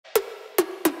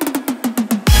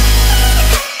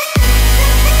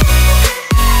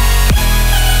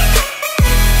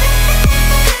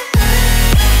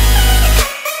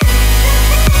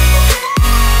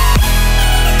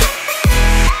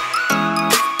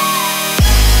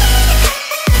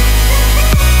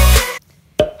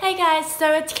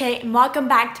it's Kate and welcome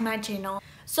back to my channel.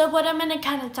 So what I'm going to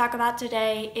kind of talk about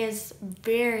today is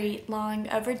very long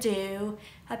overdue.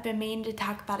 I've been meaning to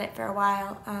talk about it for a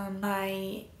while.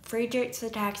 My Friedreich's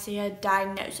ataxia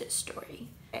diagnosis story.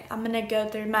 I'm going to go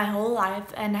through my whole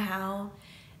life and how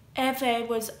FA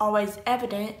was always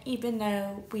evident even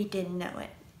though we didn't know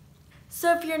it.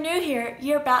 So if you're new here,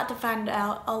 you're about to find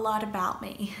out a lot about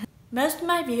me. Most of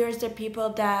my viewers are people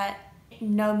that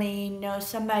know me, know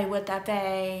somebody with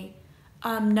FA,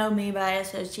 know me by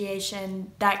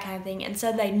association, that kind of thing, and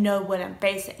so they know what I'm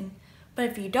facing. But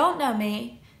if you don't know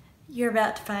me, you're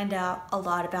about to find out a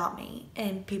lot about me.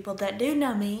 And people that do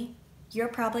know me, you're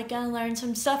probably going to learn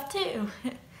some stuff too.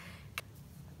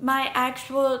 My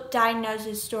actual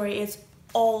diagnosis story is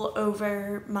all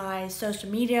over my social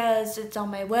medias, it's on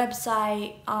my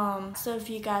website, so if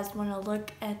you guys want to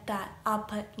look at that, I'll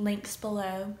put links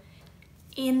below.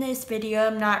 In this video,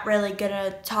 I'm not really going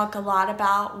to talk a lot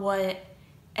about what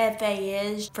FA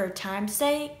is for time's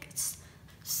sake,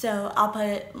 so I'll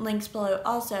put links below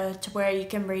also to where you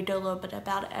can read a little bit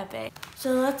about FA.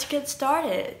 So let's get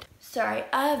started. Sorry,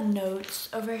 I have notes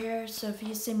over here, so if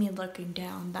you see me looking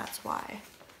down, that's why.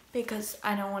 Because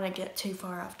I don't want to get too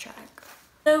far off track.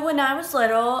 So when I was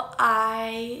little,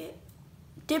 I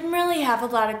didn't really have a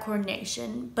lot of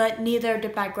coordination, but neither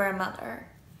did my grandmother.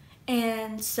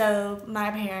 And so my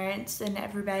parents and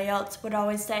everybody else would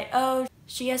always say, oh,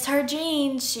 she has her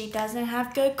genes, she doesn't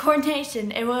have good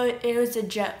coordination. It was a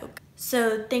joke.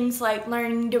 So things like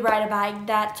learning to ride a bike,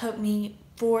 that took me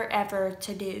forever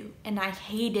to do. And I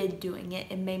hated doing it.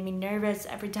 It made me nervous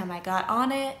every time I got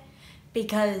on it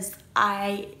because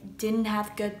I didn't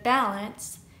have good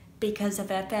balance because of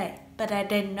FA, but I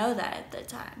didn't know that at the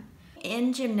time.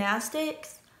 In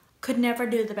gymnastics, could never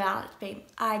do the balance beam.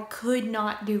 I could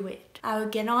not do it. I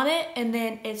would get on it, and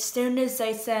then as soon as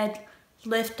they said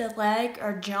lift a leg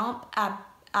or jump,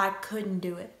 I couldn't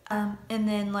do it. And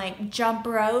then like jump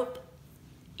rope,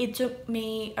 it took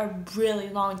me a really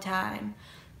long time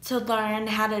to learn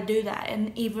how to do that.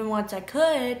 And even once I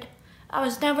could, I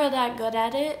was never that good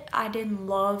at it. I didn't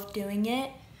love doing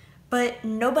it. But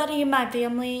nobody in my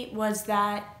family was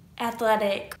that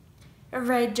athletic.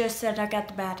 Everybody just said I got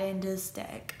the bad end of the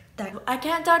stick. I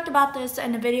can't talk about this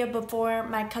in a video before,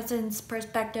 my cousin's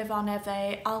perspective on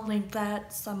FA. I'll link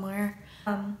that somewhere.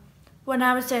 When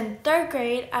I was in 3rd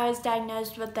grade, I was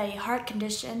diagnosed with a heart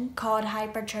condition called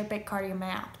hypertrophic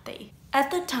cardiomyopathy.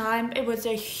 At the time, it was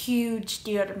a huge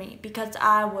deal to me because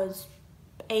I was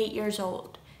 8 years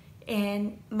old.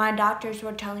 And my doctors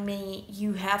were telling me,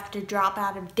 you have to drop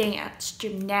out of dance,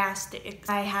 gymnastics.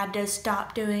 I had to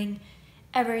stop doing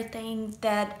everything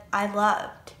that I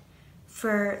loved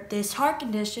for this heart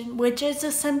condition, which is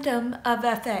a symptom of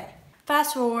FA.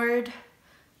 Fast forward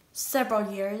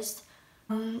several years,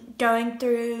 going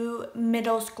through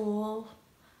middle school,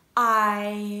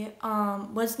 I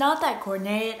was not that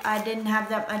coordinated. I didn't have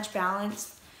that much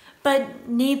balance, but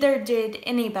neither did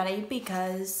anybody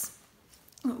because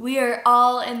we are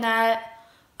all in that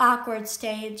awkward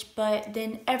stage, but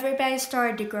then everybody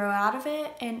started to grow out of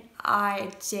it and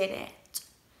I didn't.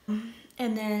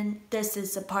 And then this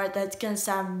is the part that's gonna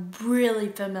sound really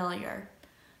familiar.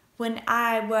 When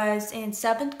I was in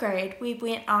 7th grade, we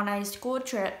went on a school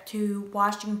trip to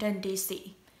Washington,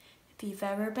 D.C. If you've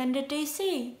ever been to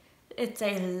D.C., it's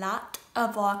a lot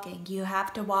of walking. You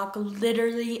have to walk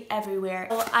literally everywhere.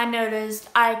 Well, I noticed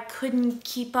I couldn't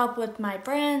keep up with my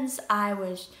friends. I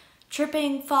was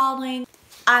tripping, falling.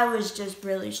 I was just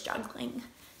really struggling.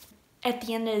 At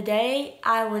the end of the day,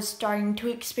 I was starting to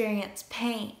experience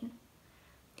pain.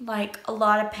 Like a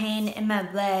lot of pain in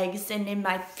my legs and in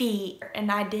my feet,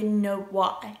 and I didn't know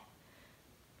why.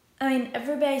 I mean,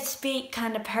 everybody's feet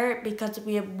kind of hurt because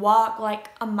we had walked like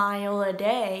a mile a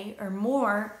day or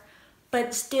more.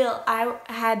 But still, I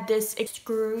had this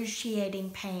excruciating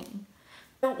pain.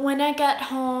 When I got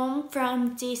home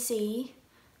from DC,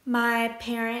 my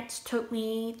parents took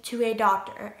me to a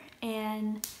doctor.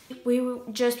 And we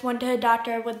just went to a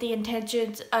doctor with the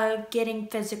intentions of getting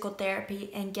physical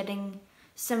therapy and getting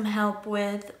some help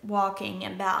with walking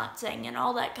and balancing and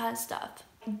all that kind of stuff.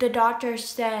 The doctor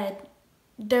said,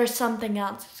 there's something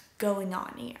else going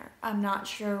on here. I'm not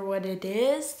sure what it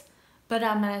is, but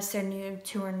I'm gonna send you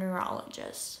to a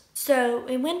neurologist. So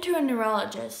we went to a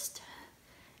neurologist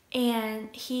and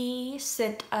he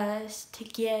sent us to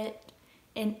get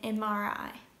an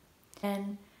MRI.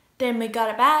 And then we got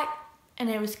it back and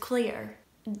it was clear.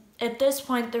 At this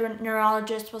point, the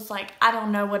neurologist was like, I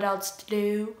don't know what else to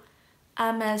do.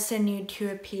 I'm gonna send you to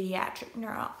a pediatric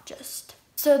neurologist.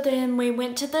 So then we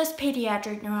went to this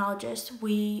pediatric neurologist.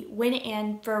 We went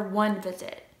in for one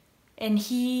visit and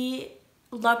he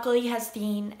luckily has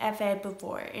seen FA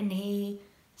before, and he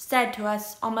said to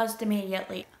us almost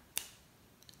immediately,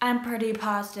 "I'm pretty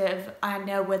positive I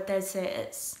know what this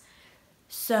is.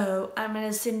 So I'm going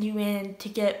to send you in to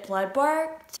get blood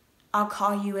work. I'll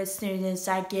call you as soon as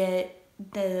I get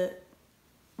the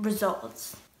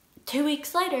results." 2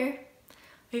 weeks later,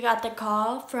 we got the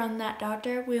call from that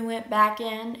doctor. We went back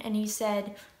in and he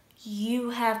said,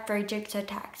 "You have Friedreich's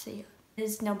ataxia."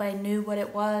 Nobody knew what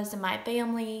it was in my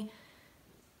family.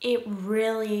 It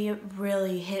really,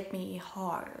 really hit me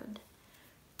hard.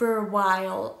 For a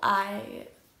while, I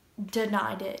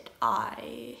denied it.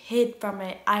 I hid from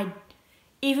it.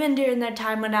 Even during the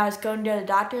time when I was going to the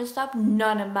doctor and stuff,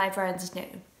 none of my friends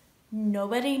knew.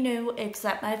 Nobody knew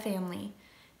except my family.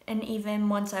 And even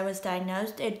once I was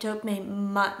diagnosed, it took me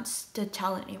months to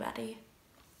tell anybody.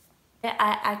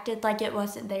 I acted like it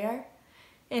wasn't there.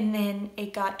 And then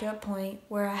it got to a point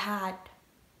where I had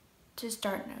to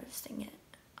start noticing it.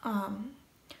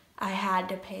 I had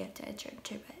to pay attention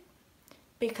to it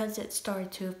because it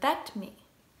started to affect me.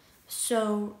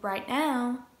 So right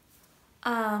now,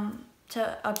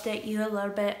 to update you a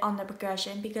little bit on the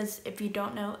progression, because if you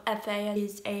don't know, FA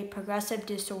is a progressive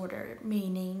disorder,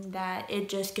 meaning that it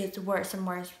just gets worse and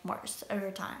worse and worse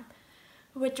over time,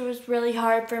 which was really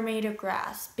hard for me to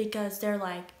grasp because they're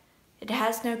like, it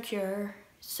has no cure,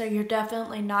 so you're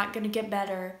definitely not going to get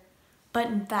better, but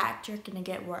in fact, you're going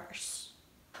to get worse.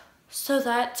 So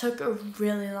that took a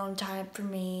really long time for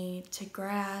me to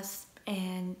grasp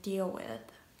and deal with.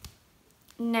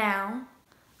 Now,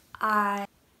 I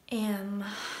am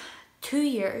 2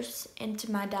 years into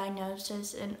my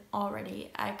diagnosis and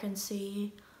already I can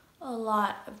see a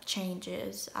lot of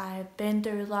changes. I've been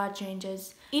through a lot of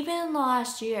changes. Even in the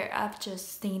last year, I've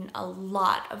just seen a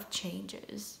lot of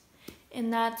changes.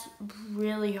 And that's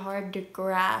really hard to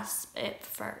grasp at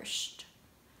first.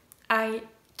 I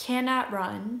cannot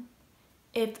run.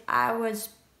 If I was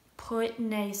put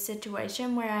in a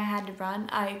situation where I had to run,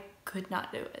 I could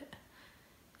not do it.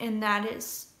 And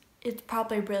it's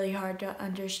probably really hard to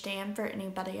understand for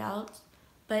anybody else,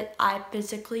 but I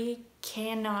physically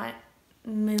cannot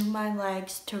move my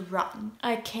legs to run.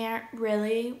 I can't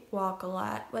really walk a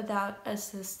lot without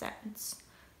assistance.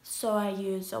 So I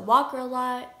use a walker a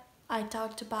lot. I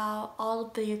talked about all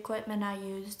of the equipment I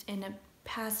used in a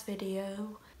past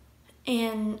video.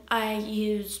 And I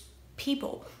use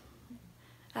people.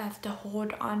 I have to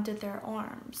hold onto their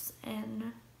arms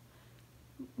and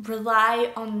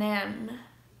rely on them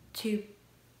to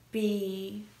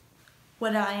be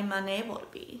what I am unable to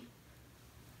be.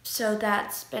 So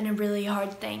that's been a really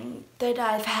hard thing that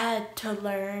I've had to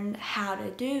learn how to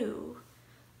do,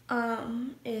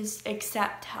 is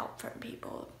accept help from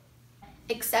people.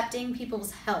 Accepting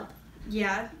people's help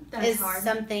is hard.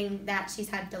 Something that she's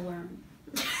had to learn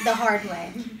the hard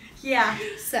way. Yeah.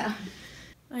 So.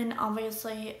 And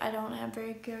obviously I don't have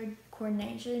very good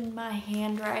coordination. My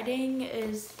handwriting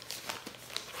is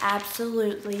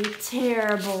absolutely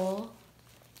terrible.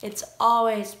 It's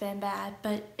always been bad,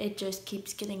 but it just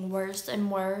keeps getting worse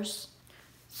and worse.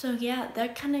 So yeah,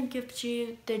 that kind of gives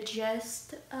you the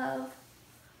gist of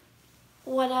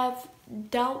what I've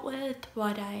dealt with,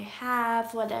 what I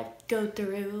have, what I go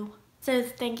through. So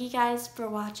thank you guys for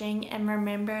watching, and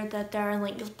remember that there are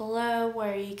links below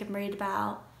where you can read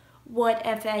about what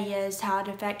FA is, how it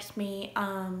affects me,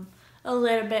 a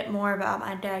little bit more about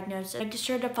my diagnosis. Make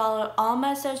sure to follow all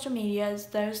my social medias.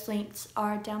 Those links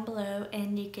are down below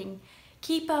and you can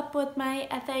keep up with my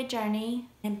FA journey.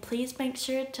 And please make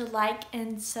sure to like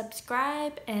and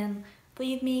subscribe and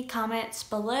leave me comments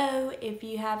below if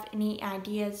you have any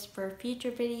ideas for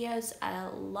future videos. I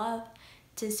love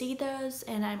to see those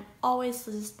and I'm always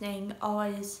listening,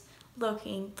 always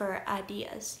looking for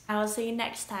ideas. I will see you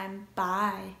next time.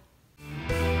 Bye.